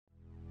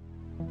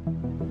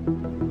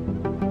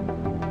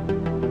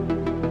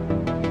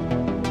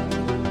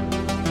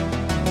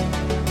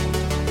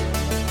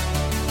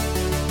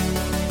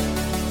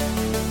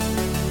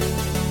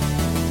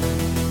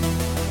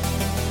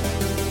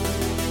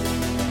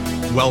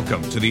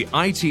Welcome to the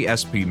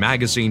ITSP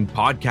Magazine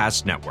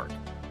Podcast Network.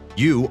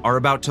 You are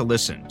about to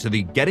listen to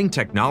the Getting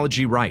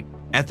Technology Right,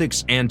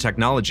 Ethics and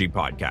Technology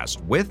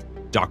podcast with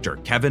Dr.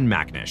 Kevin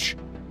Macnish.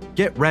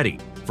 Get ready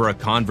for a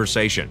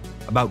conversation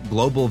about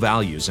global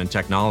values and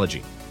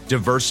technology,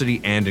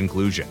 diversity and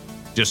inclusion,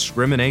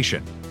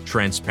 discrimination,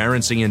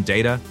 transparency in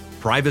data,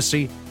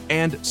 privacy,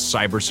 and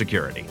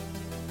cybersecurity.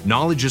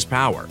 Knowledge is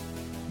power,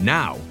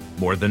 now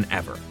more than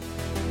ever.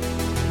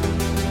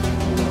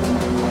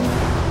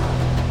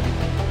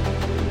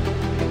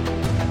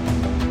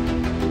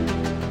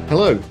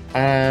 Hello,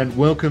 and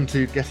welcome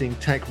to Getting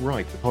Tech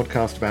Right, the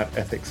podcast about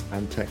ethics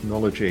and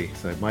technology.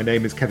 So my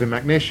name is Kevin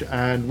Macnish,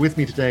 and with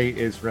me today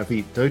is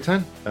Ravit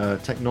Dotan, a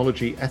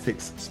technology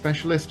ethics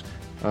specialist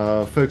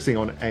focusing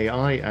on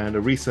AI and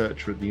a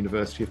researcher at the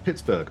University of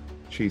Pittsburgh.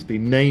 She's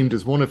been named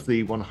as one of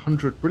the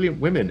 100 Brilliant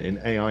Women in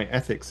AI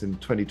Ethics in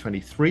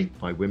 2023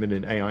 by Women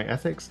in AI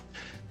Ethics.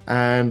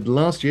 And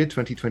last year,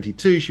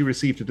 2022, she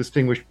received a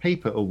Distinguished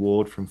Paper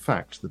Award from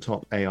FACT, the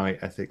top AI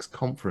ethics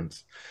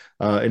conference.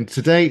 And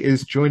today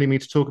is joining me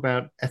to talk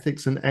about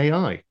ethics and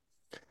AI.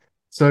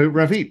 So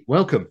Ravit,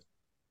 welcome.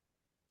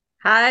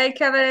 Hi,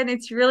 Kevin.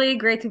 It's really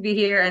great to be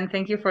here, and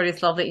thank you for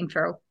this lovely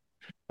intro.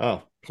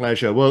 Oh,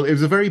 pleasure. Well, it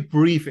was a very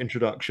brief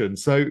introduction.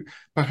 So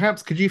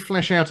perhaps could you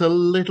flesh out a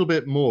little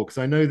bit more? Because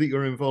I know that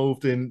you're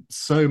involved in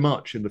so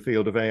much in the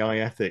field of AI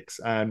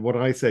ethics, and what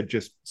I said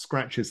just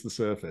scratches the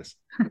surface.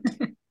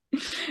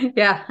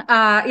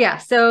 Yeah.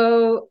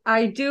 So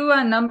I do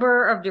a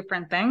number of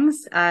different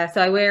things.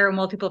 So I wear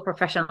multiple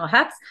professional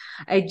hats.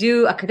 I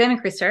do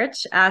academic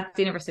research at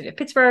the University of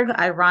Pittsburgh.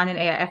 I run an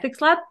AI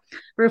ethics lab.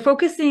 We're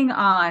focusing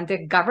on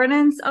the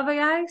governance of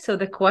AI. So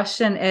the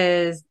question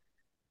is,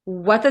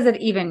 what does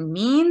it even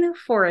mean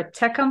for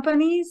tech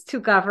companies to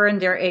govern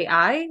their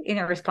AI in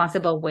a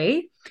responsible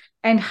way?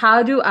 And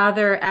how do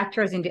other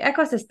actors in the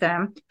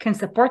ecosystem can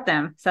support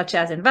them, such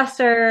as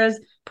investors,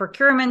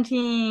 procurement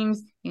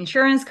teams,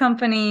 insurance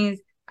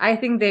companies? I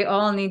think they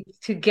all need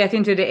to get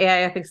into the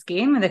AI ethics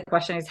game. And the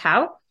question is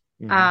how?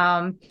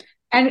 And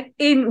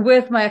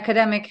with my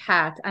academic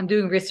hat, I'm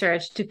doing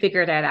research to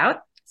figure that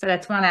out. So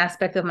that's one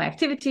aspect of my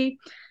activity.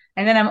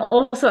 And then I'm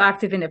also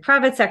active in the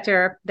private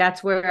sector.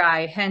 That's where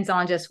I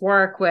hands-on just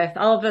work with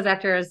all of those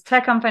actors,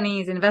 tech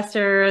companies,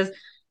 investors.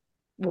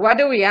 What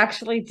do we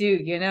actually do?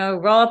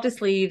 Roll up the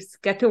sleeves,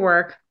 get to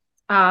work.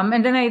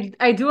 And then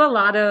I do a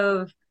lot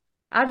of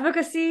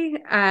advocacy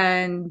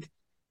and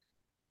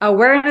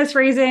awareness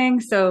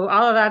raising. So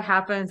all of that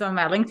happens on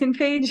my LinkedIn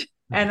page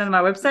and on my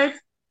website.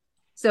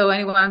 So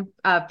anyone,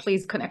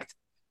 please connect.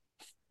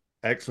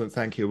 Excellent.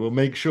 Thank you. We'll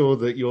make sure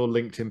that your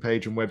LinkedIn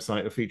page and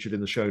website are featured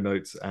in the show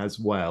notes as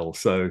well.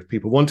 So if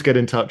people want to get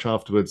in touch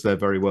afterwards, they're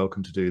very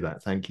welcome to do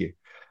that. Thank you.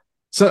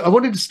 So I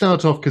wanted to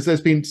start off because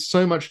there's been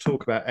so much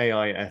talk about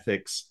AI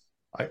ethics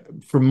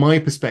from my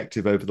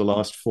perspective over the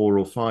last 4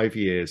 or 5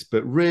 years,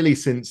 but really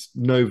since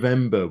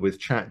November with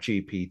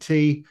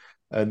ChatGPT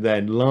and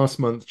then last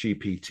month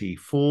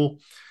GPT-4.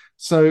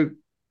 So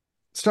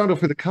start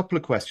off with a couple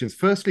of questions.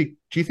 Firstly,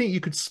 do you think you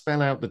could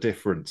spell out the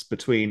difference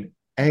between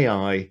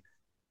AI,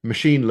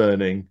 machine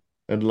learning,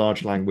 and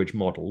large language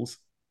models?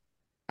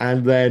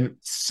 And then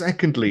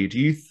secondly, do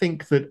you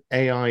think that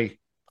AI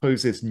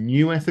poses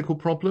new ethical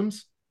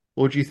problems?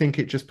 Or do you think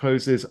it just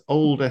poses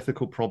old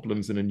ethical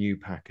problems in a new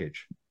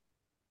package?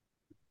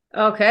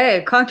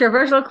 Okay,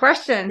 controversial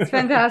questions.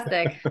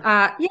 Fantastic.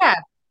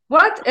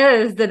 What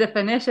is the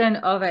definition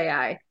of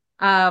AI?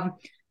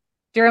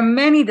 There are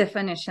many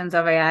definitions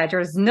of AI.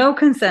 There's no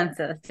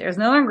consensus. There's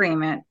no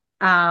agreement.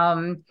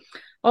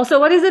 Also,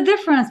 what is the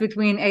difference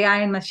between AI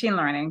and machine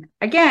learning?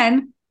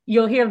 Again,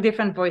 you'll hear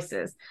different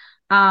voices.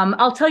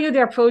 I'll tell you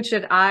the approach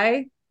that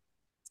I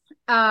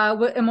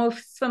am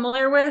most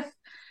familiar with.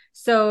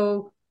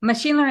 So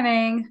machine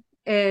learning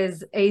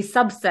is a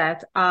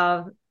subset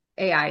of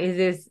AI. It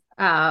is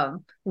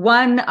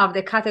one of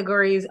the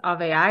categories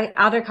of AI.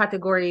 Other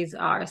categories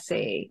are,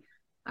 say,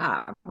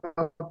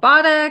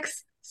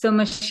 robotics. So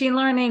machine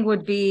learning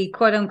would be,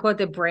 quote unquote,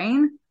 the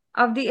brain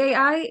of the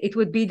AI. It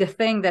would be the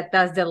thing that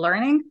does the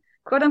learning,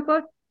 quote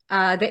unquote,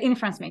 the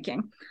inference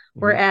making.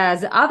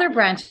 Whereas other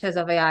branches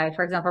of AI,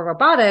 for example,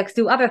 robotics,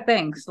 do other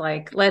things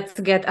like let's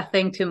get a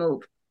thing to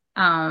move.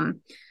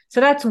 So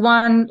that's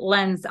one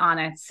lens on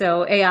it.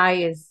 So AI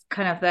is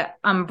kind of the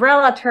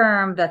umbrella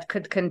term that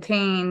could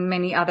contain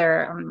many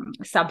other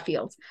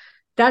subfields.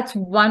 That's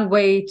one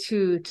way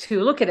to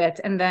look at it.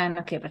 And then,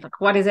 okay, but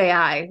look, what is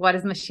AI? What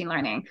is machine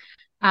learning?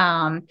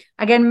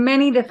 Again,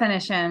 many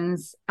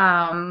definitions.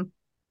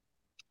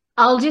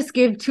 I'll just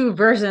give 2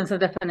 versions of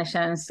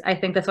definitions. I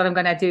think that's what I'm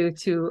going to do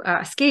to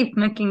escape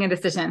making a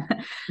decision.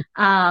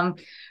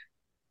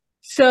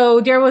 So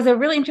there was a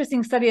really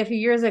interesting study a few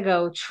years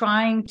ago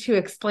trying to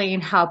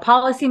explain how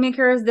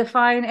policymakers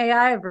define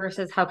AI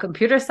versus how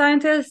computer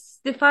scientists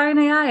define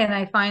AI. And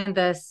I find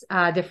this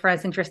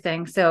difference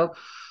interesting. So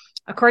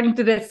according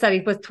to this study,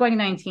 it was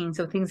 2019,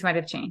 so things might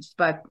have changed.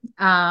 But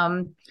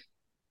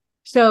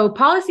so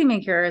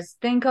policymakers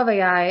think of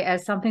AI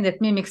as something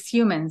that mimics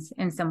humans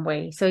in some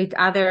way. So it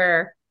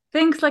either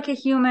thinks like a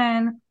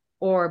human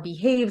or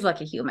behaves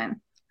like a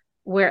human.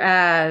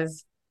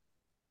 Whereas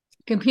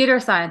computer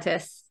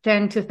scientists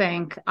tend to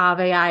think of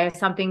AI as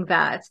something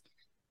that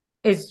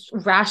is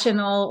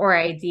rational or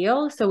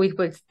ideal. So it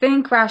would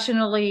think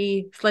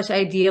rationally /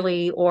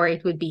 ideally, or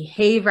it would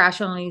behave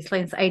rationally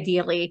 /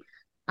 ideally.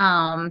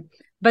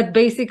 But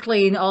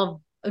basically, in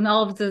all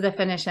of the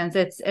definitions,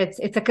 it's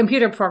a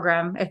computer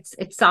program.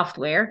 It's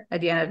software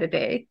at the end of the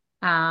day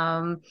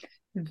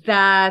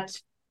that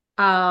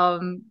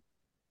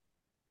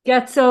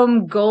gets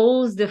some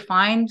goals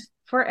defined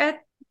for it,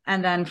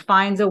 and then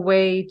finds a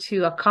way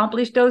to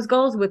accomplish those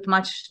goals with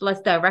much less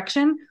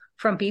direction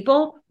from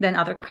people than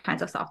other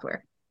kinds of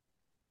software.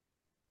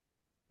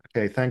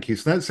 Okay, thank you.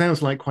 So that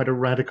sounds like quite a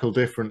radical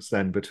difference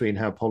then between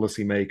how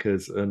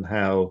policymakers and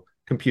how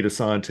computer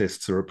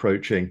scientists are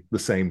approaching the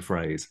same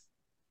phrase.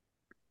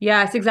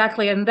 Yes,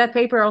 exactly. And that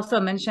paper also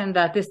mentioned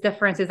that this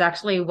difference is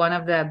actually one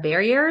of the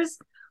barriers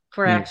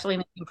for actually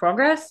making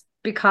progress,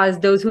 because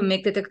those who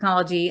make the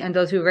technology and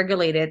those who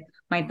regulate it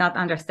might not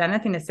understand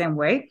it in the same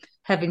way.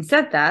 Having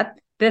said that,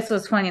 this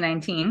was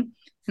 2019,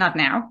 not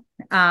now.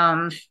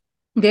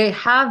 There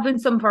have been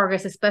some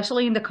progress,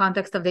 especially in the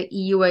context of the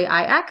EU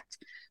AI Act.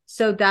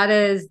 So that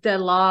is the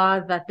law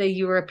that the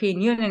European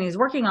Union is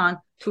working on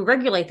to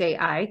regulate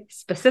AI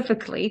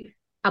specifically.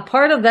 A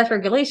part of that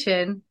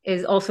regulation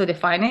is also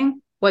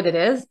defining what it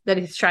is that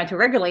it's trying to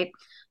regulate.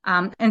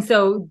 And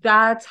so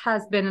that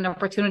has been an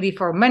opportunity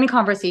for many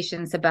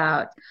conversations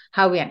about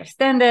how we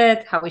understand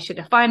it, how we should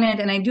define it.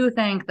 And I do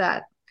think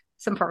that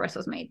some progress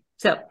was made.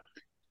 So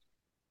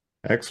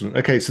excellent.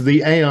 Okay, so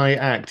the AI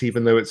Act,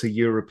 even though it's a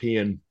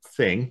European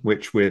thing,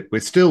 which we're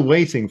still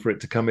waiting for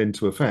it to come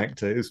into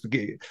effect,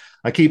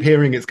 I keep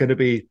hearing it's going to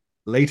be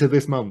later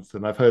this month,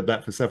 and I've heard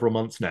that for several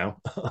months now.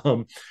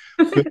 But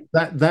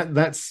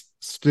that's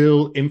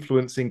still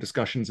influencing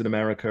discussions in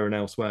America and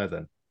elsewhere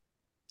then.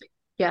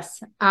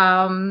 Yes.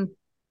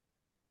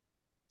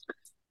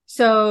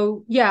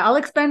 So yeah, I'll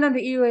expand on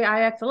the EU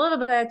AI Act a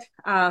little bit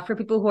for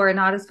people who are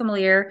not as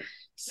familiar.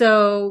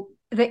 So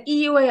the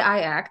EU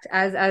AI Act,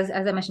 as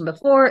I mentioned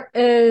before,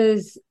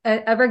 is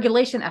a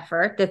regulation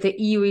effort that the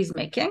EU is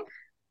making.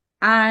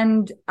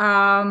 And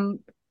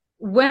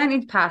when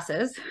it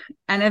passes,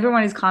 and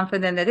everyone is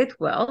confident that it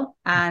will,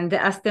 and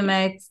the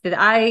estimates that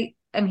I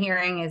am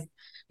hearing is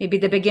maybe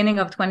the beginning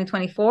of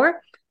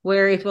 2024,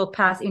 where it will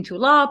pass into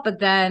law, but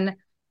then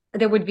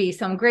there would be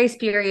some grace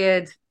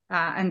period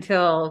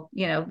until,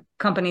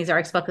 companies are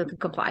expected to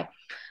comply.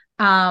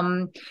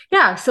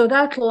 So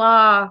that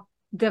law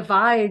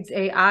divides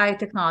AI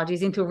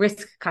technologies into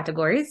risk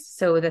categories.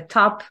 So the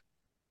top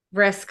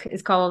risk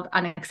is called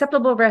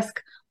unacceptable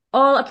risk.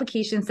 All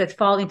applications that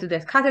fall into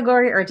this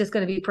category are just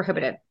going to be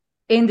prohibited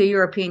in the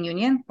European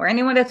Union, or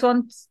anyone that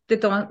wants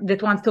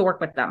to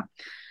work with them.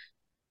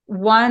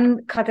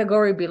 One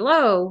category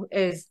below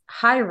is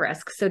high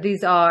risk. So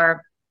these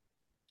are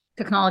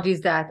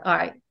technologies that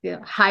are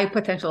high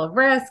potential of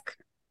risk,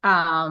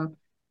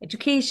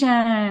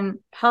 education,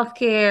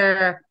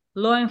 healthcare,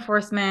 law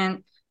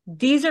enforcement.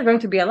 These are going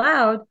to be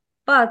allowed,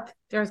 but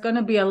there's going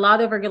to be a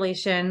lot of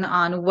regulation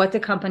on what the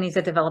companies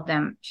that develop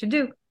them should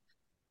do.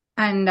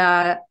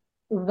 And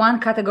one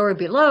category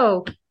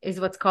below is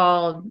what's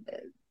called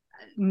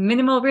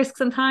minimal risk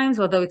sometimes,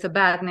 although it's a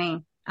bad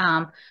name.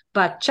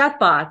 But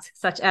chatbots,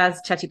 such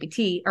as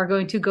ChatGPT, are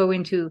going to go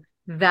into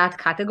that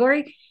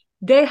category.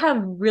 They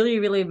have really,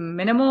 really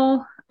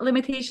minimal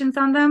limitations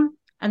on them.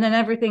 And then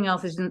everything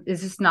else is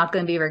just not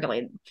going to be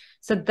regulated.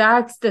 So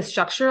that's the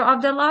structure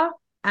of the law.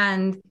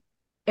 And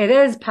it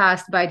is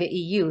passed by the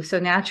EU. So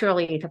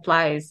naturally, it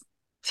applies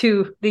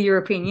to the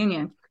European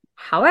Union.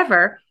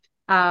 However,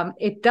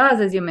 it does,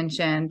 as you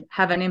mentioned,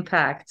 have an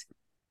impact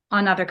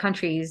on other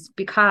countries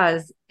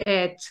because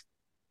it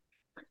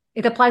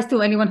applies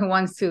to anyone who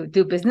wants to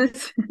do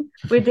business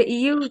with the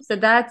EU. So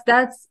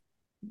that's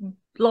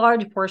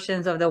large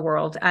portions of the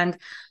world. And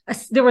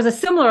there was a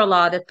similar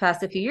law that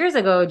passed a few years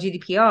ago,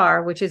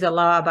 GDPR, which is a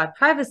law about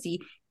privacy.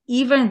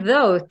 Even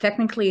though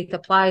technically it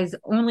applies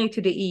only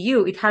to the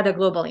EU, it had a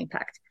global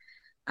impact.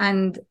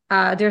 And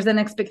there's an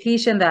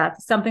expectation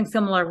that something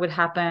similar would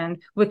happen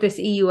with this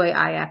EU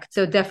AI Act.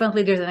 So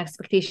definitely there's an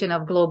expectation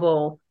of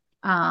global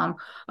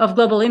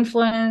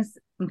influence,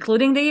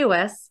 including the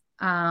US.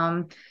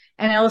 And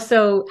I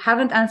also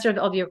haven't answered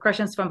all of your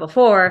questions from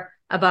before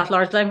about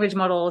large language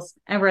models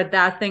and where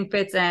that thing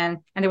fits in.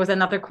 And there was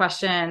another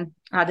question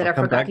that I forgot.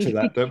 Come back to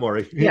that, don't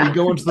worry. Yeah. You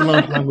go on to the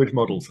large language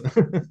models.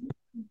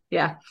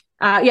 Yeah.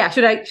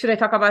 Should I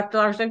talk about the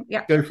large language?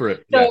 Yeah. Go for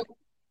it. So,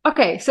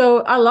 okay.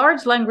 So a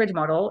large language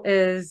model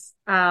is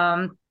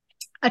a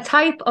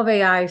type of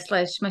AI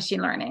 /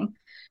 machine learning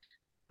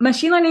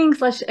machine learning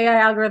 /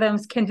 AI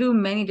algorithms can do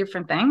many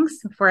different things.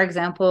 For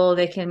example,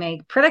 they can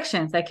make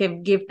predictions. I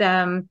can give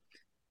them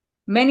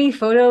many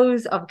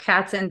photos of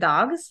cats and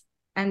dogs,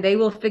 and they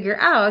will figure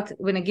out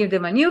when I give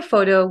them a new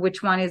photo,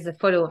 which one is a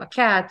photo of a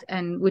cat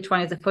and which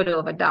one is a photo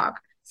of a dog.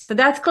 So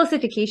that's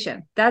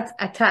classification. That's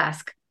a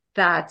task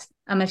that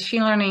a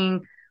machine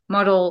learning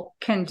model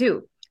can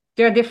do.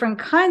 There are different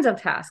kinds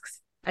of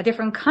tasks. A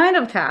different kind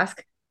of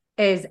task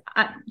is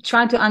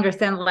trying to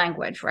understand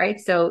language, right?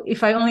 So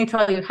if I only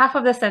tell you half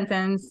of the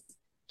sentence,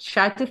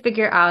 try to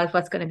figure out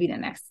what's going to be the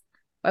next,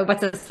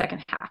 what's the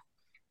second half.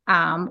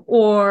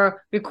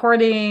 Or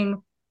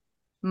recording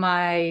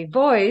my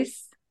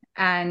voice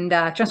and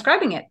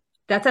transcribing it.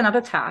 That's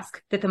another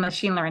task that the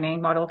machine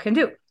learning model can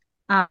do.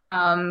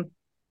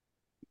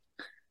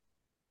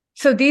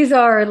 So these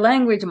are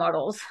language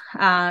models.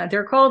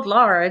 They're called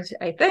large,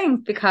 I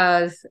think,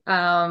 because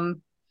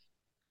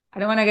I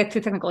don't want to get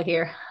too technical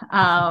here.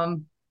 Well,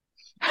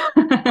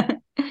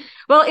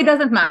 it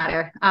doesn't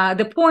matter.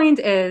 The point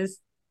is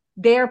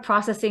they're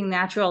processing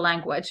natural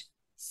language,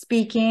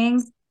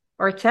 speaking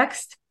or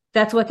text.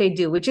 That's what they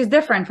do, which is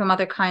different from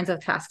other kinds of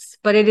tasks,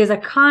 but it is a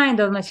kind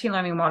of machine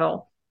learning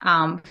model /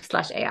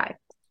 AI.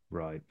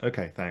 Right.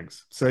 Okay,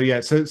 thanks. So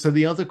so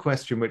the other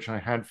question which I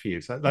had for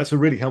you, so that's a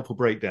really helpful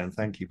breakdown,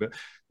 thank you. But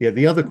yeah,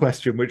 the other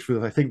question, which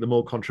was I think the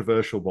more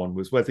controversial one,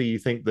 was whether you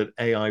think that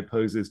AI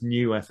poses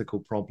new ethical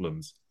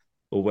problems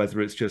or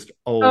whether it's just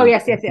old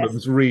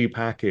problems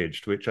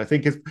repackaged, which I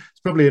think is it's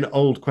probably an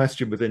old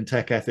question within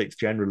tech ethics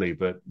generally,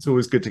 but it's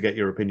always good to get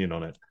your opinion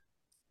on it.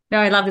 No,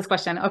 I love this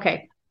question.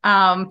 Okay.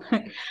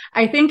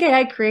 I think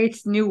AI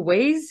creates new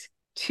ways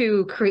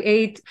to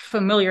create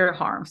familiar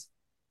harms.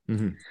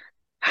 Mm-hmm.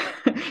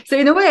 So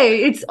in a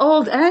way, it's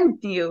old and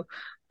new.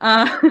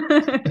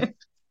 That's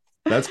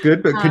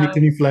good, but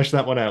can you flesh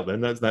that one out then?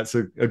 That's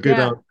a good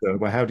answer.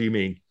 Well, how do you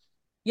mean?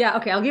 Yeah,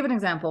 okay, I'll give an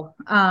example.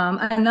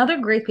 Another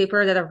great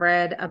paper that I've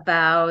read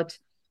about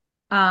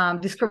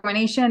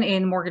discrimination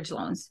in mortgage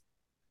loans.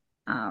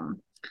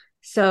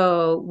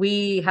 So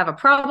we have a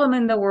problem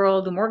in the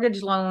world.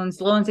 Mortgage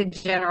loans in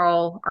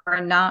general are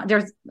not,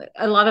 there's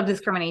a lot of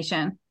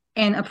discrimination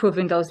in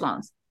approving those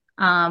loans.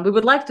 We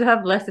would like to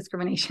have less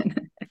discrimination.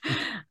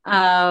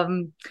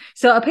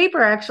 So a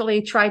paper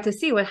actually tried to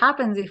see what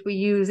happens if we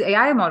use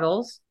AI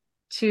models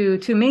to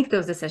make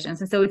those decisions.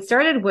 And so it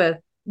started with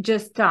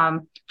just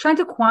trying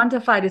to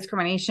quantify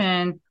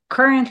discrimination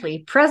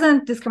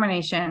present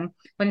discrimination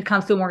when it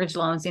comes to mortgage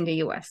loans in the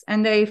US.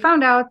 And they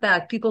found out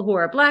that people who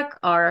are Black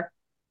are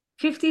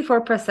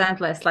 54%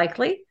 less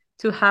likely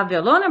to have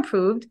their loan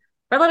approved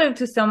relative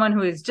to someone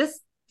who is just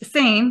the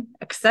same,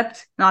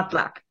 except not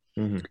Black.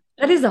 Mm-hmm.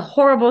 That is a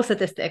horrible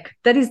statistic.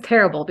 That is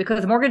terrible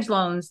because mortgage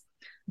loans,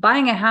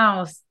 buying a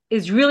house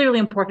is really, really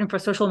important for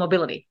social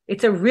mobility.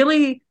 It's a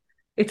really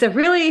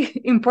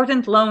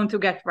important loan to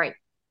get right.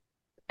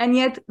 And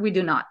yet we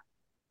do not.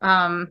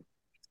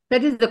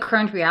 That is the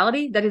current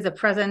reality. That is a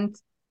present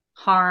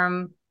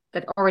harm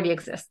that already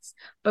exists.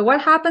 But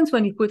what happens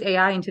when you put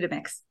AI into the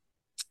mix?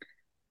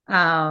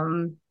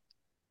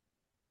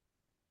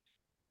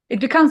 It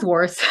becomes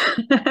worse.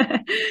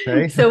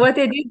 Okay. So what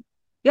they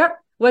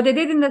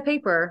did in the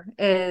paper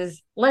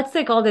is let's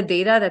take all the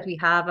data that we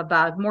have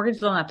about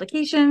mortgage loan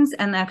applications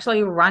and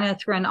actually run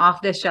it through an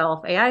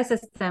off-the-shelf AI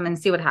system and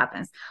see what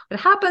happens. What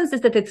happens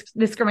is that its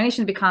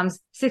discrimination becomes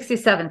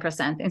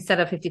 67% instead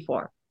of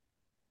 54%.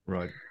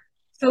 Right.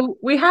 So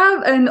we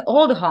have an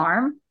old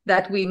harm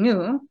that we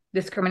knew,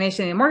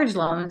 discrimination in mortgage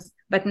loans,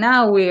 but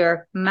now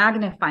we're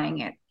magnifying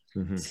it.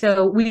 Mm-hmm.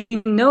 So we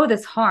know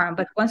this harm,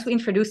 but once we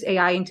introduce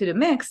AI into the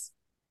mix,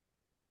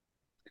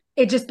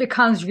 it just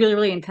becomes really,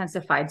 really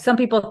intensified. Some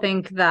people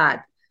think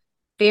that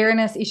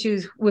fairness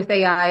issues with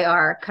AI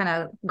are kind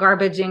of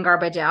garbage in,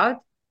 garbage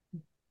out,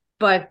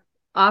 but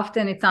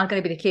often it's not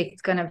going to be the case.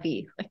 It's going to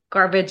be like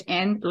garbage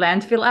in,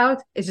 landfill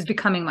out. It's just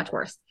becoming much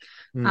worse.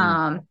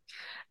 Mm.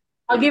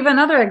 I'll give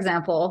another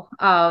example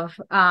of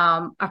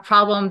a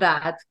problem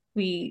that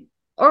we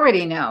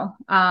already know,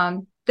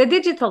 the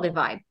digital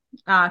divide.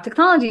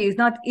 Technology is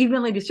not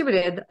evenly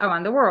distributed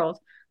around the world.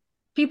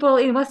 People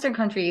in Western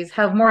countries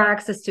have more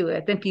access to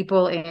it than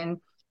people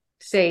in,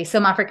 say,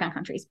 some African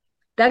countries.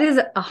 That is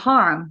a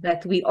harm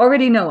that we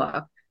already know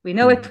of. We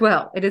know it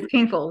well. It is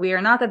painful. We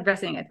are not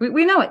addressing it.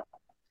 We know it.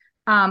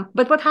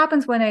 But what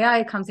happens when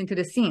AI comes into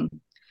the scene?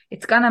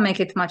 It's going to make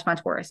it much,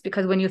 much worse.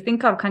 Because when you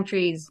think of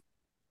countries,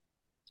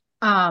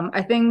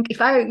 I think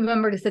if I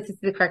remember the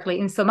statistic correctly,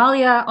 in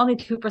Somalia, only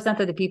 2%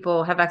 of the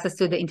people have access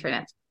to the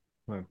internet.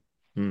 Wow.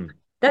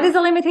 That is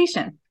a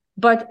limitation.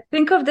 But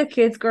think of the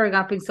kids growing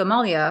up in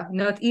Somalia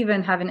not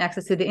even having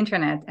access to the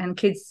internet, and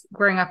kids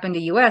growing up in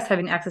the US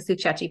having access to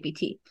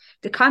ChatGPT.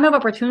 The kind of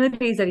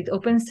opportunities that it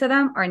opens to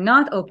them are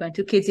not open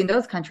to kids in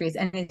those countries.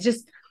 And it's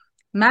just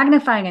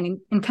magnifying and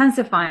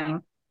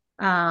intensifying,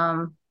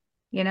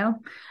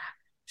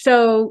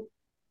 So,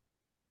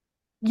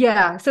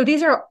 yeah, so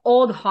these are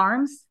old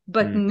harms,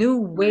 but new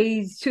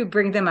ways to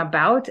bring them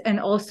about. And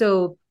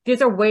also,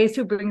 these are ways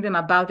to bring them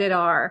about that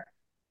are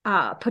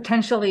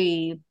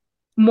potentially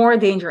more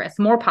dangerous,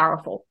 more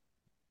powerful.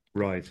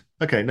 Right.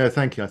 Okay. No,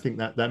 thank you. I think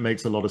that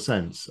makes a lot of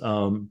sense.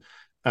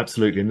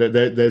 Absolutely. And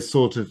there's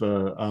sort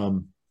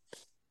of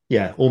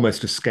yeah,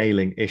 almost a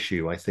scaling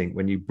issue, I think,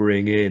 when you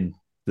bring in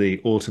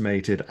the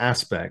automated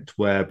aspect,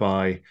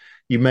 whereby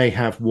you may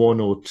have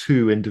one or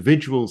two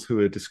individuals who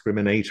are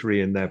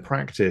discriminatory in their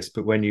practice,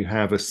 but when you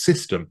have a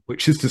system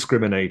which is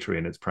discriminatory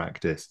in its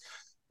practice,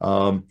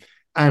 um,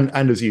 and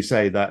as you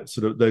say, that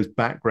sort of those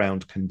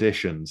background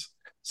conditions,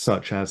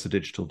 such as the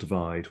digital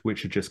divide,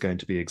 which are just going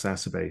to be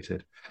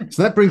exacerbated.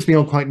 So that brings me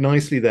on quite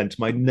nicely then to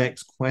my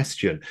next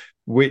question,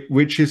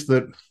 which is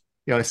that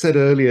I said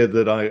earlier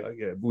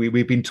that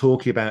we've been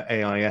talking about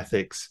AI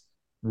ethics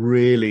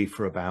really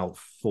for about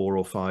 4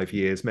 or 5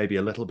 years, maybe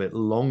a little bit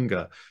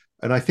longer.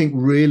 And I think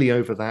really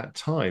over that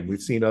time,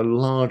 we've seen a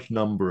large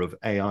number of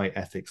AI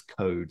ethics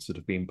codes that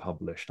have been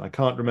published. I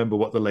can't remember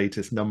what the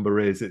latest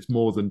number is. It's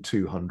more than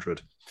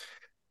 200.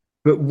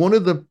 But one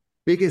of the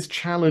biggest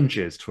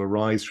challenges to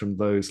arise from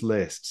those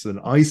lists, and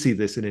I see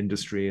this in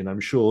industry, and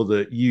I'm sure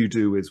that you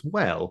do as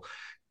well,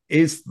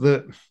 is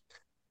that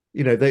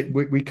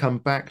we come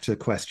back to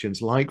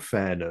questions like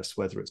fairness,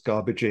 whether it's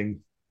garbage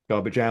in,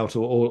 garbage out,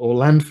 or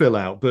landfill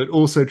out, but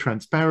also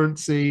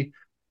transparency,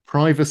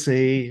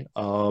 privacy,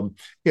 all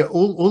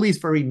these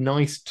very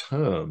nice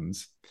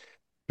terms.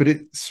 But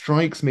it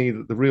strikes me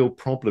that the real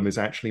problem is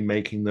actually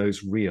making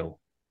those real,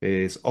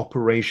 is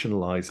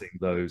operationalizing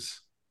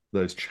those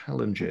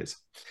challenges.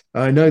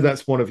 I know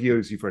that's one of you,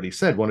 as you've already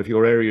said, one of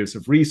your areas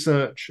of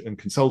research and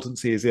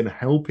consultancy is in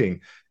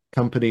helping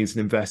companies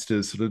and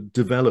investors sort of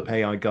develop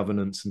AI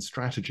governance and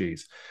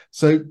strategies.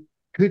 So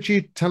could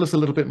you tell us a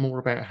little bit more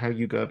about how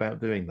you go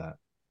about doing that?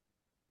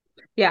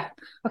 Yeah.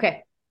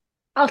 Okay.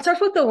 I'll start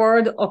with the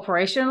word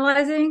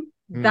operationalizing.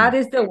 That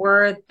is the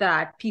word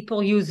that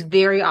people use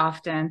very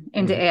often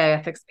in the AI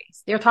ethics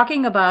space. They're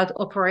talking about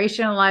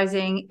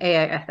operationalizing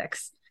AI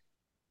ethics.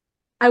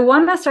 I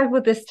want to start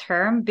with this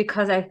term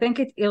because I think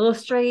it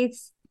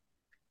illustrates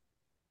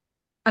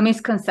a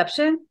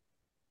misconception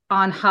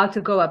on how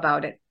to go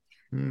about it.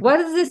 What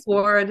is this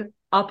word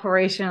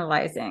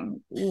operationalizing?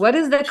 What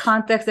is the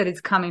context that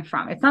it's coming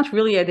from? It's not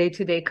really a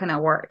day-to-day kind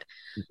of word.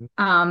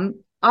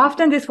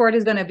 Often this word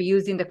is going to be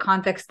used in the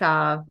context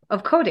of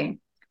coding.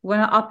 We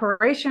want to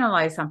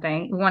operationalize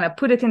something. We want to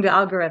put it in the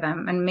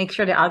algorithm and make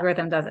sure the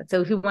algorithm does it.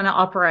 So if we want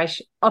to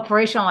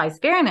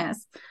operationalize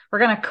fairness, we're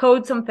going to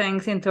code some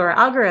things into our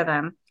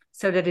algorithm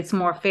so that it's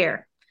more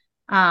fair.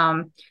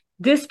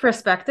 This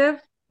perspective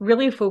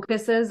really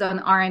focuses on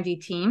R&D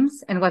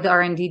teams and what the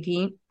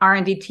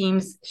R&D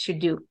teams should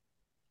do.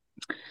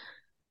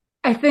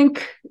 I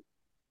think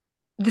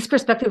this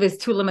perspective is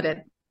too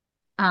limited.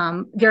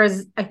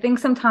 There's, I think,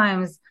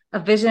 sometimes a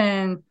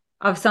vision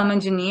of some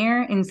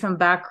engineer in some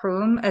back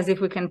room as if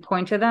we can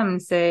point to them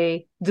and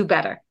say, do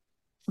better.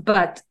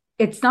 But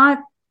it's not,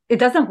 it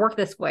doesn't work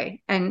this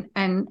way. And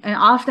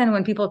often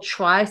when people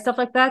try stuff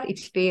like that, it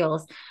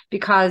fails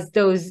because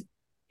those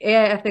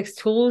AI ethics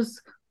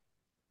tools,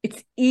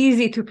 it's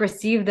easy to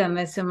perceive them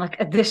as some like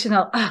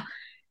additional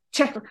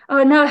check.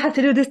 Oh, now I have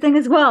to do this thing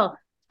as well.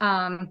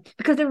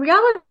 Because the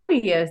reality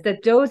is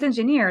that those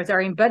engineers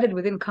are embedded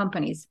within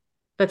companies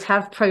that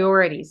have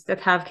priorities, that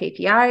have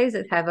KPIs,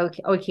 that have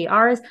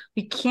OKRs.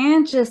 We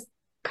can't just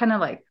kind of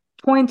like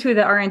point to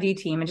the R&D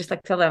team and just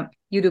like tell them,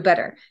 you do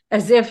better,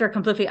 as if they're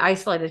completely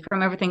isolated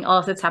from everything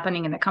else that's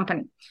happening in the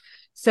company.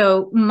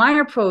 So my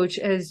approach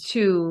is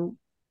to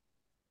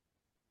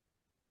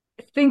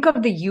think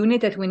of the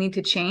unit that we need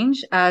to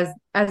change as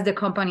the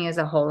company as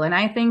a whole. And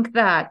I think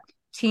that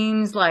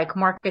teams like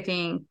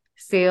marketing,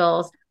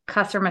 sales,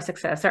 customer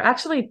success are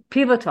actually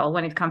pivotal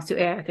when it comes to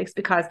AI ethics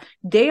because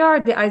they are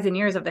the eyes and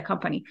ears of the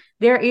company.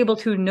 They're able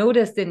to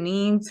notice the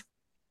needs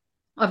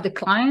of the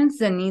clients,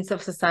 the needs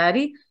of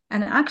society,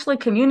 and actually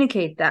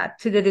communicate that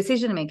to the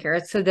decision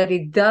makers so that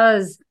it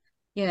does,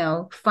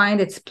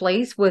 find its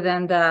place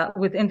within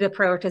the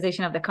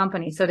prioritization of the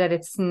company, so that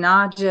it's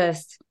not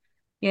just,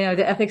 the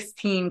ethics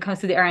team comes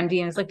to the R&D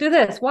and it's like, do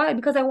this. Why?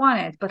 Because I want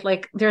it. But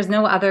like, there's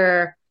no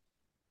other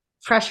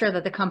pressure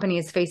that the company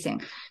is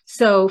facing.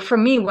 So for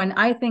me, when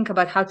I think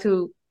about how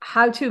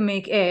to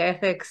make AI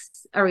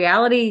ethics a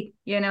reality,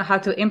 how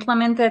to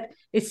implement it,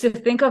 it's to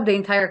think of the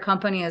entire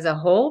company as a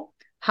whole,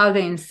 how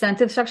the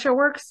incentive structure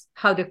works,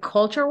 how the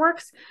culture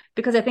works,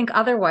 because I think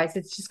otherwise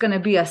it's just going to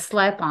be a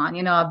slap on,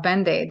 a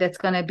band-aid that's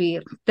going to be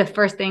the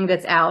first thing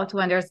that's out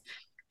when there's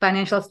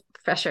financial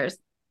pressures.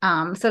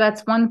 So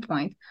that's one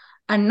point.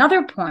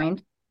 Another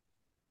point,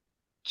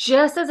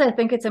 just as I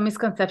think it's a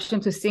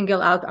misconception to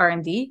single out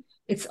R&D,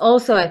 it's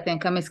also, I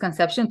think, a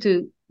misconception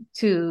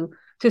to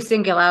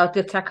single out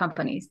the tech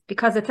companies,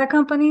 because the tech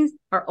companies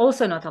are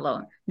also not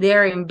alone. They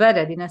are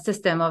embedded in a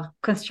system of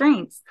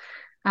constraints.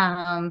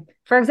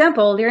 For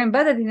example, they're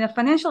embedded in a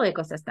financial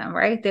ecosystem,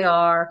 right? They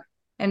are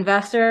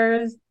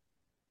investors,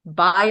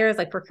 buyers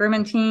like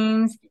procurement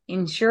teams,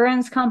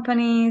 insurance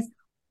companies.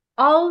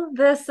 All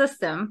this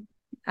system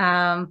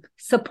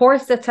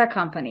supports the tech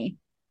company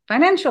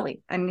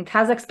financially, and it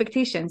has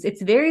expectations.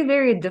 It's very,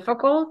 very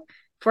difficult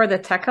for the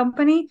tech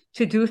company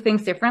to do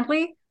things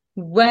differently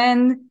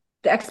when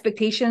the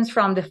expectations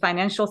from the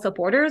financial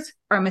supporters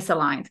are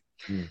misaligned.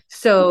 Mm.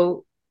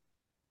 So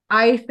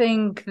I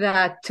think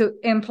that to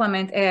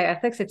implement AI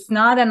ethics, it's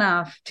not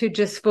enough to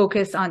just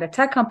focus on the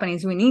tech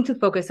companies. We need to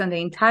focus on the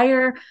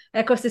entire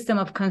ecosystem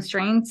of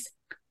constraints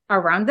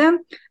around them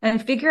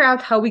and figure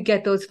out how we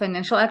get those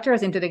financial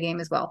actors into the game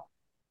as well.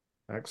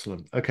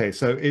 Excellent. Okay,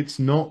 so it's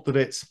not that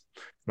it's,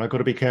 and I've got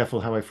to be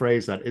careful how I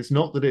phrase that. It's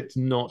not that it's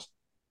not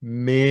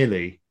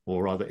merely,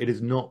 or rather, it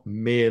is not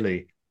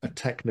merely a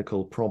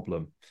technical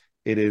problem.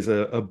 It is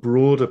a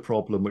broader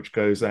problem which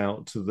goes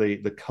out to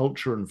the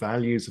culture and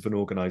values of an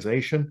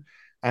organization,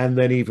 and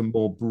then even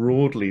more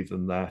broadly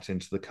than that,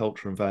 into the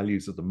culture and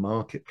values of the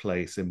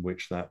marketplace in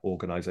which that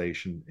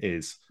organization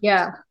is.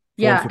 Yeah.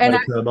 Yeah. And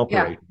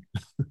operating.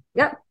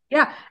 Yeah.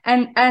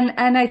 And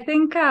I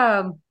think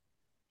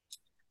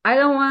I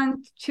don't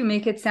want to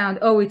make it sound,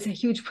 oh, it's a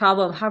huge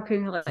problem. How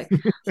can you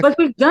but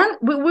we've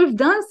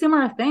done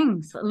similar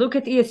things. Look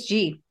at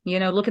ESG,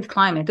 look at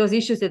climate, those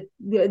issues that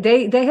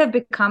they have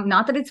become,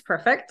 not that it's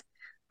perfect,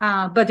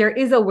 but there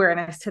is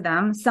awareness to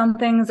them. Some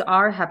things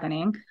are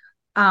happening.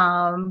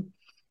 And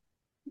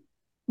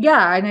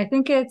I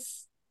think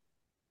it's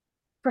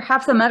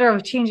perhaps a matter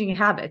of changing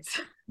habits.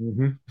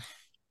 Mm-hmm.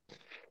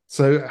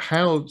 So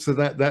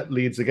that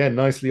leads again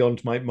nicely on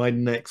to my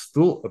next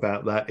thought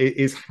about that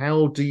is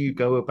how do you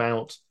go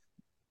about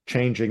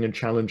changing and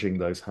challenging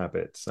those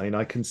habits? I mean,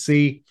 I can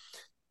see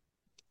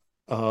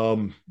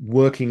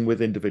working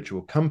with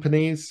individual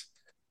companies,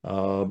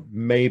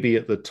 maybe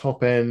at the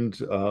top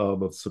end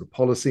of sort of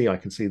policy, I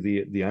can see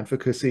the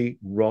advocacy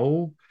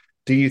role.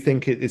 Do you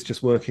think it is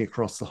just working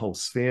across the whole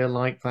sphere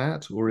like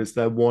that? Or is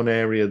there one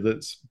area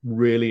that's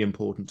really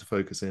important to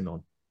focus in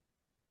on?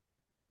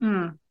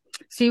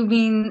 So you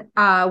mean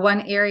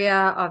one area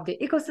of the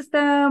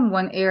ecosystem,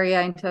 one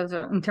area in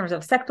terms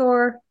of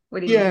sector? What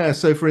do you mean?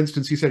 So for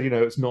instance, you said,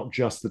 it's not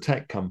just the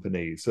tech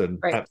companies, and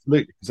right.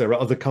 Absolutely, because there are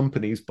other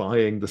companies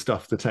buying the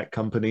stuff the tech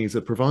companies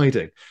are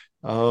providing.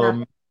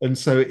 And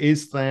so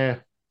is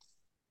there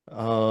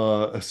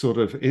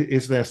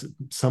is there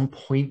some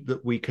point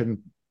that we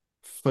can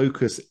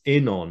focus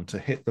in on to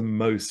hit the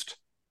most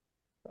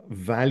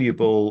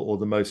valuable or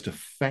the most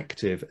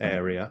effective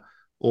area?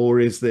 Or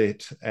is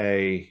it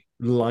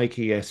like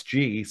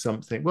ESG,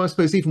 something? Well, I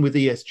suppose even with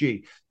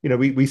ESG,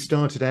 we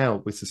started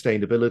out with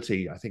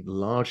sustainability, I think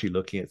largely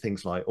looking at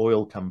things like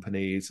oil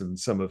companies and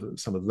some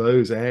of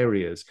those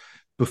areas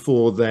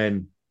before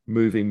then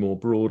moving more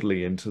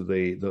broadly into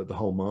the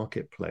whole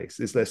marketplace.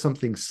 Is there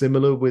something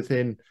similar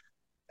within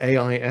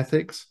AI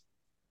ethics?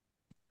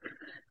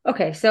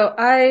 Okay, so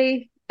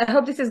I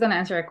hope this is going to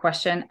answer a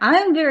question.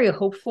 I'm very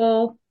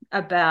hopeful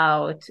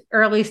about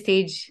early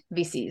stage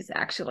VCs,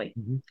 actually.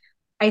 Mm-hmm.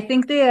 I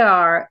think they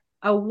are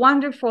a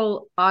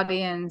wonderful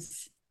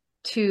audience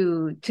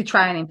to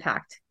try and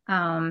impact.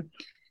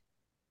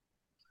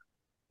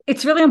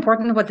 It's really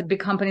important what the big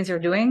companies are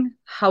doing.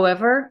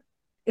 However,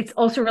 it's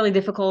also really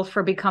difficult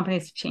for big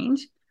companies to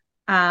change.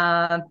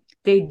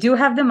 They do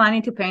have the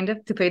money to pay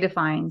the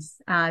fines.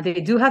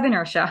 They do have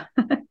inertia.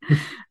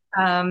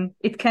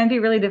 It can be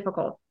really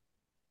difficult.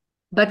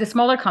 But the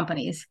smaller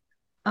companies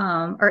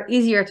are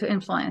easier to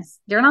influence.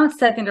 They're not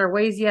set in their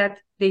ways yet.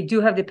 They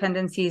do have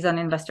dependencies on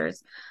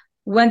investors.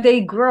 When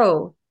they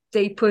grow,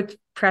 they put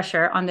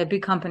pressure on the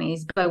big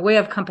companies by way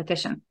of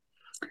competition.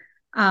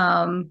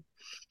 And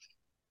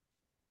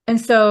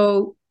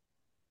so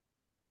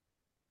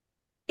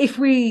if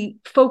we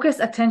focus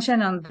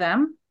attention on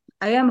them,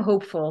 I am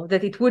hopeful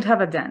that it would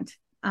have a dent.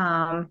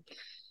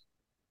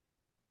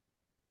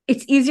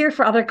 It's easier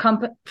for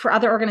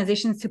other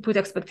organizations to put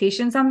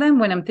expectations on them.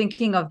 When I'm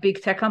thinking of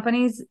big tech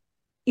companies,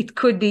 it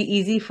could be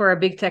easy for a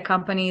big tech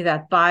company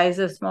that buys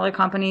the smaller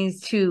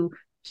companies to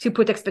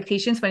put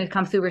expectations when it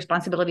comes to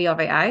responsibility of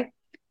AI,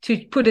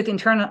 to put it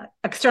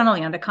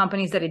externally on the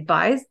companies that it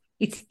buys.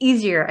 It's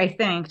easier, I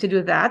think, to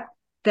do that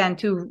than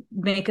to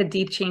make a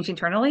deep change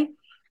internally.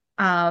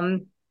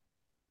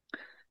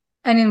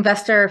 An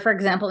investor, for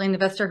example,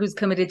 who's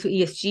committed to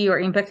ESG or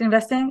impact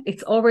investing,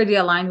 it's already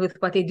aligned with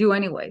what they do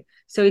anyway.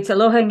 So it's a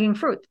low-hanging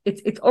fruit.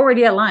 It's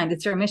already aligned.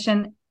 It's their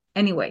mission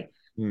anyway.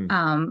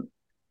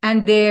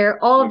 And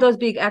all of those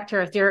big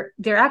actors,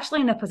 they're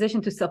actually in a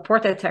position to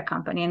support a tech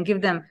company and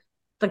give them,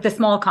 like the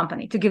small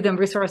company, to give them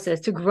resources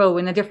to grow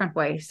in a different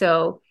way.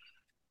 So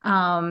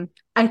I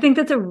think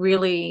that's a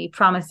really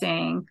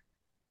promising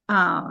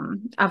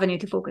avenue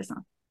to focus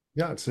on.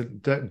 Yeah, it's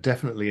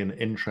definitely an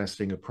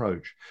interesting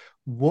approach.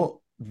 What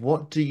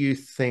do you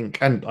think?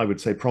 And I would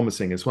say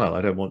promising as well.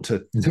 I don't want to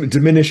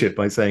diminish it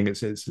by saying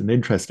it's an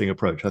interesting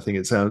approach. I think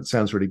it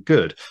sounds really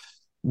good.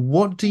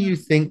 What do you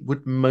think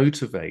would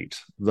motivate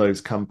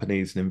those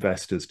companies and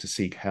investors to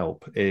seek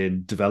help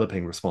in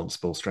developing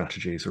responsible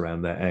strategies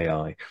around their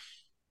AI?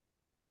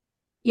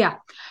 Yeah.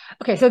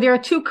 Okay. So there are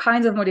two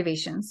kinds of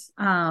motivations.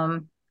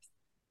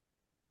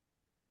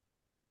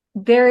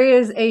 There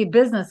is a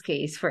business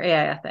case for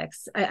AI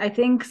ethics. I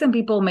think some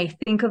people may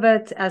think of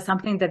it as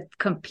something that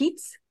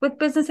competes with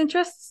business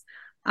interests.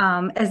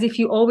 as if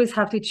you always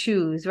have to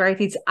choose, right?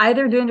 It's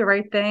either doing the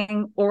right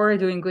thing or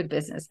doing good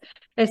business.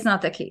 It's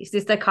not the case.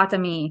 This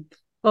dichotomy,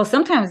 well,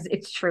 sometimes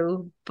it's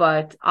true,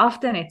 but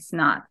often it's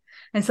not.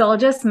 And so I'll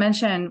just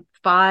mention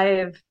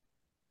five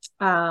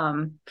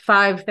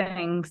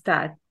things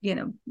that,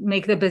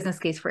 make the business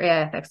case for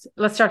AI ethics.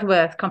 Let's start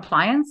with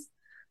compliance.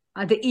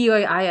 The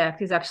EOI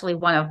Act is actually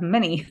one of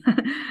many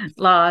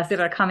laws that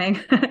are coming,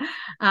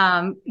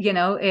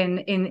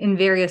 in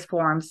various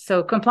forms.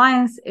 So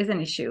compliance is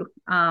an issue.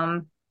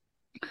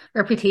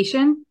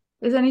 Reputation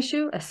is an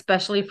issue,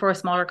 especially for a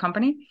smaller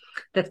company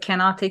that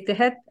cannot take the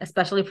hit,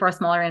 especially for a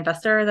smaller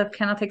investor that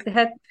cannot take the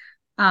hit.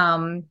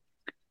 Then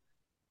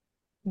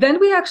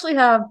we actually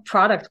have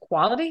product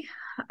quality.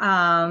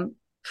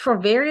 For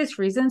various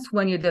reasons,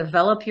 when you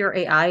develop your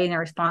AI in a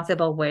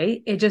responsible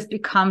way, it just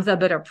becomes a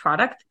better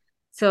product.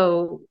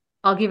 So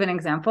I'll give an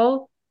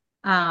example.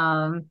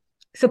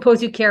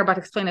 Suppose you care about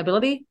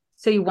explainability.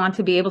 So you want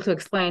to be able to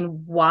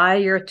explain why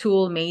your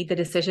tool made the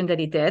decision that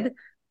it did.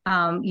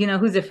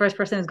 Who's the first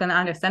person who's going to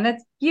understand it?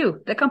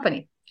 You, the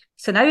company.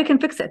 So now you can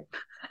fix it.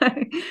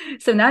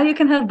 So now you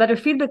can have better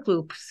feedback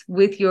loops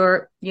with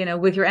your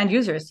end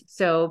users.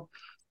 So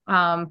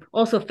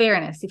also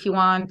fairness. If you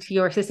want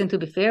your system to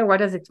be fair, what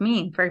does it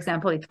mean? For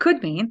example, it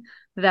could mean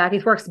that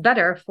it works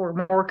better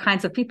for more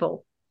kinds of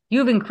people.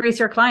 You've increased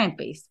your client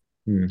base.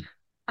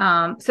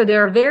 So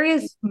there are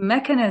various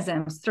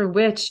mechanisms through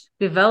which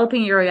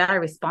developing your AI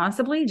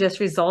responsibly just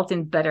result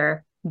in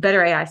better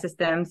AI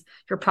systems.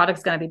 Your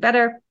product's going to be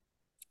better.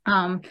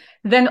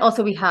 Then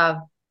also we have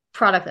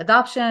product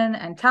adoption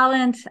and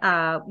talent.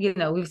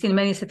 We've seen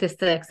many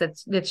statistics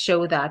that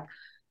show that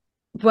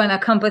when a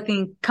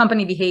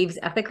company behaves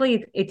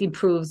ethically, it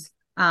improves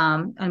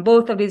on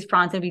both of these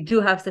fronts. And we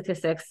do have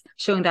statistics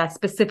showing that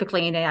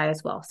specifically in AI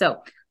as well.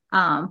 So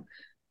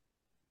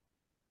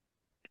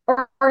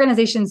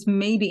organizations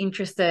may be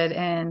interested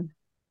in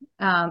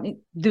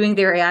doing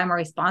their AI more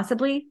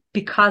responsibly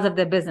because of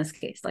the business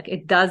case. Like,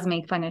 it does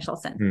make financial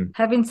sense.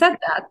 Having said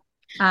that,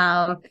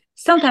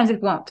 sometimes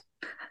it won't.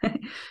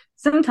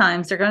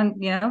 Sometimes they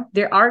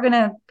are going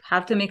to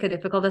have to make a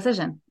difficult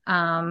decision.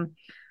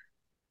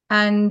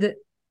 And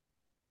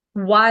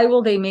why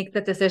will they make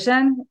that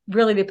decision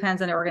really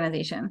depends on the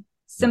organization.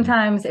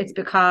 Sometimes it's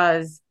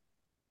because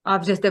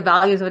of just the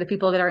values of the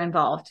people that are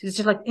involved. It's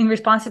just like in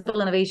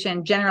responsible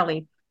innovation,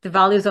 generally, the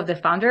values of the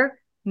founder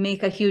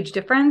make a huge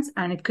difference.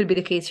 And it could be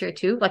the case here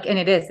too. And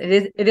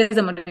it is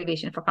a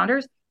motivation for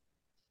founders.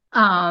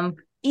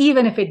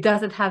 Even if it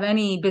doesn't have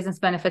any business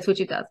benefits, which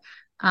it does.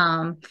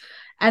 And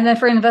then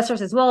for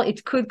investors as well,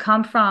 it could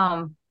come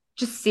from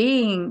just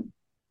seeing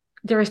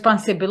the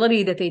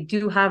responsibility that they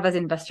do have as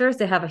investors.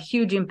 They have a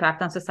huge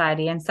impact on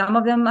society, and some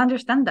of them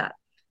understand that.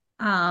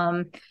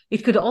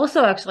 It could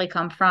also actually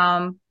come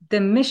from the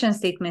mission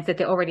statements that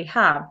they already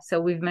have. So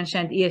we've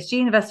mentioned ESG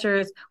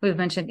investors, we've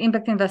mentioned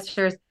impact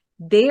investors.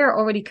 They are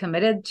already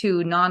committed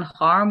to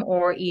non-harm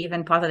or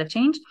even positive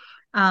change.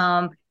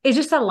 It's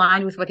just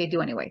aligned with what they do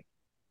anyway.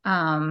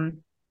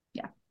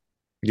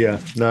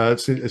 Yeah, no,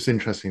 it's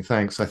interesting.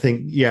 Thanks. I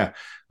think,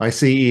 I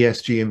see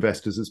ESG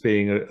investors as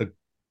being a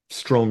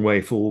strong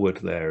way forward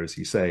there, as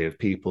you say, of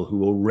people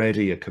who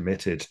already are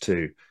committed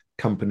to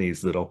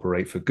companies that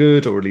operate for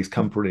good, or at least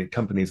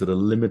companies that are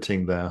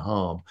limiting their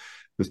harm,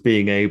 as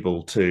being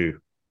able to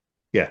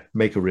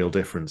make a real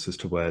difference as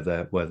to where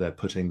they're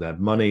putting their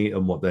money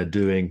and what they're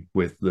doing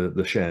with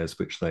the shares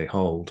which they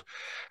hold.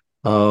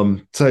 So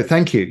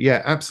thank you.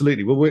 Yeah,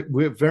 absolutely. Well,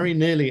 we're very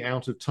nearly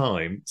out of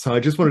time, so I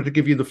just wanted to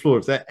give you the floor.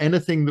 Is there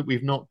anything that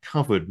we've not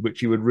covered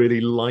which you would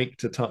really like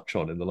to touch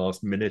on in the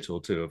last minute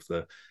or two of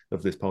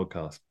this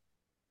podcast?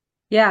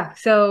 Yeah.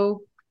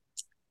 So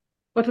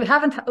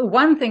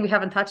one thing we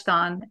haven't touched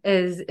on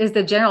is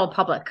the general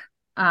public.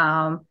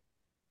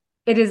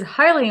 It is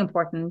highly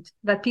important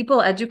that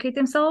people educate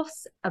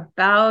themselves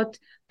about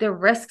the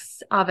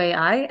risks of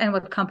AI and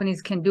what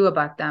companies can do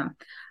about them.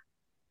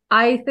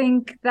 I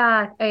think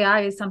that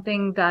AI is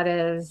something that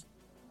is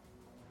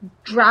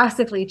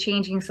drastically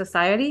changing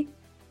society.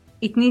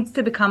 It needs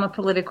to become a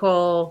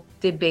political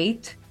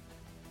debate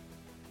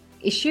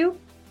issue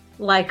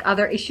like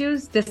other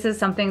issues. This is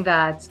something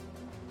that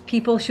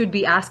people should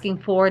be asking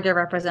for their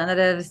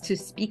representatives to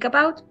speak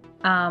about.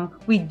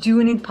 We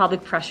do need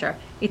public pressure.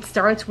 It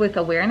starts with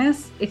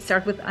awareness. It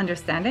starts with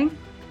understanding.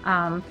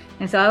 And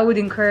so I would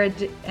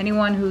encourage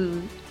anyone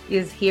who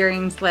is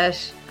hearing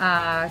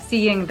 /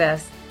 seeing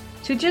this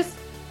to just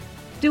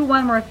do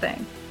one more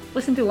thing.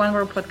 Listen to one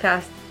more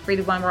podcast,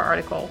 read one more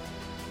article.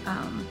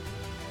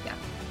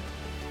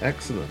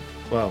 Excellent.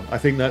 Well, I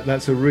think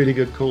that's a really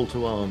good call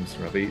to arms,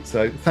 Ravit.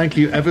 So thank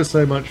you ever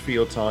so much for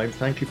your time.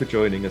 Thank you for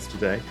joining us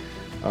today.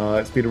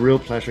 It's been a real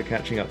pleasure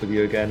catching up with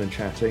you again and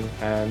chatting,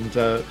 and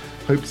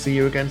hope to see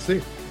you again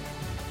soon.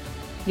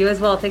 You as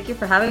well. Thank you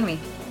for having me.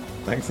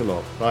 Thanks a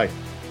lot. Bye.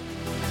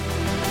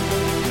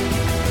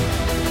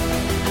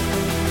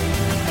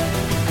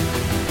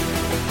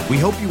 We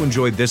hope you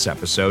enjoyed this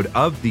episode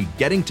of the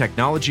Getting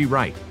Technology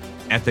Right,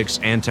 Ethics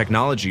and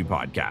Technology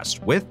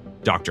podcast with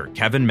Dr.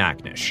 Kevin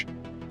Macnish.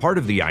 part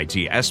of the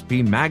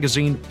ITSP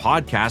Magazine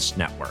Podcast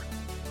Network.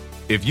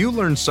 If you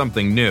learned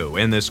something new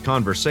and this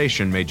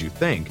conversation made you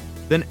think,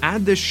 then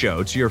add this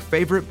show to your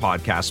favorite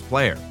podcast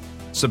player.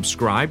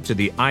 Subscribe to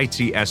the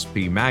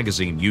ITSP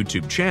Magazine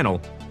YouTube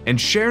channel and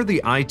share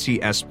the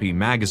ITSP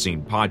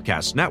Magazine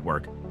Podcast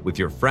Network with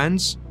your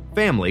friends,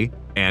 family,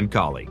 and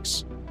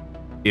colleagues.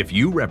 If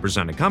you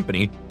represent a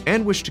company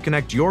and wish to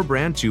connect your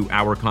brand to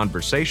our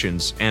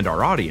conversations and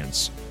our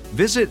audience,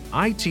 visit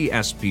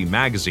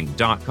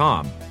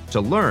itspmagazine.com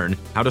to learn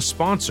how to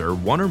sponsor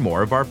one or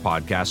more of our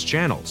podcast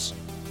channels.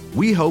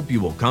 We hope you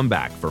will come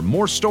back for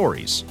more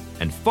stories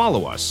and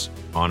follow us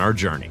on our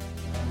journey.